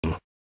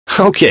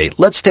Okay,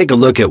 let's take a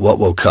look at what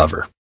we'll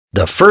cover.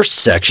 The first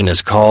section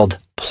is called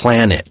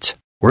Plan It.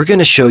 We're going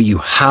to show you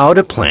how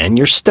to plan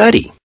your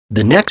study.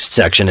 The next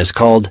section is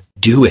called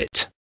Do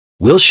It.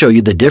 We'll show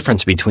you the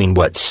difference between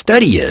what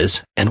study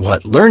is and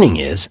what learning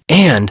is,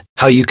 and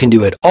how you can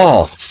do it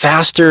all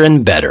faster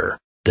and better.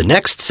 The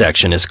next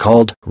section is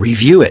called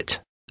Review It.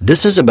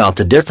 This is about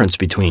the difference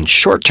between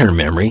short-term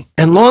memory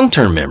and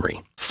long-term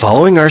memory.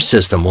 Following our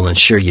system will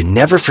ensure you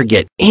never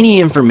forget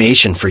any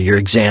information for your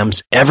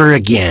exams ever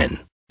again.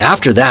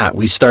 After that,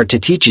 we start to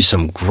teach you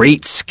some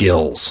great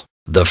skills.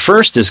 The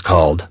first is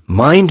called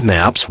Mind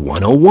Maps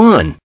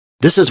 101.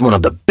 This is one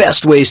of the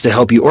best ways to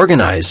help you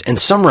organize and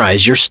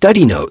summarize your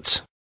study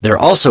notes. They're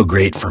also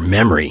great for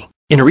memory.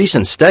 In a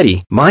recent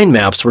study, mind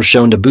maps were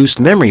shown to boost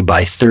memory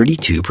by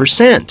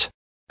 32%.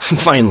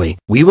 Finally,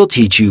 we will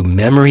teach you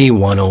Memory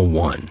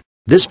 101.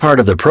 This part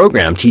of the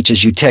program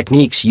teaches you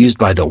techniques used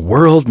by the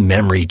world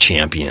memory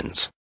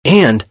champions.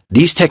 And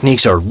these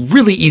techniques are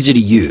really easy to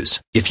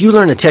use. If you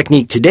learn a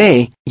technique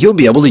today, you'll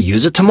be able to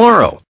use it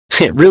tomorrow.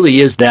 It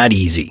really is that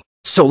easy.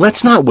 So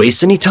let's not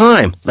waste any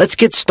time. Let's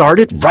get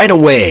started right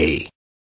away.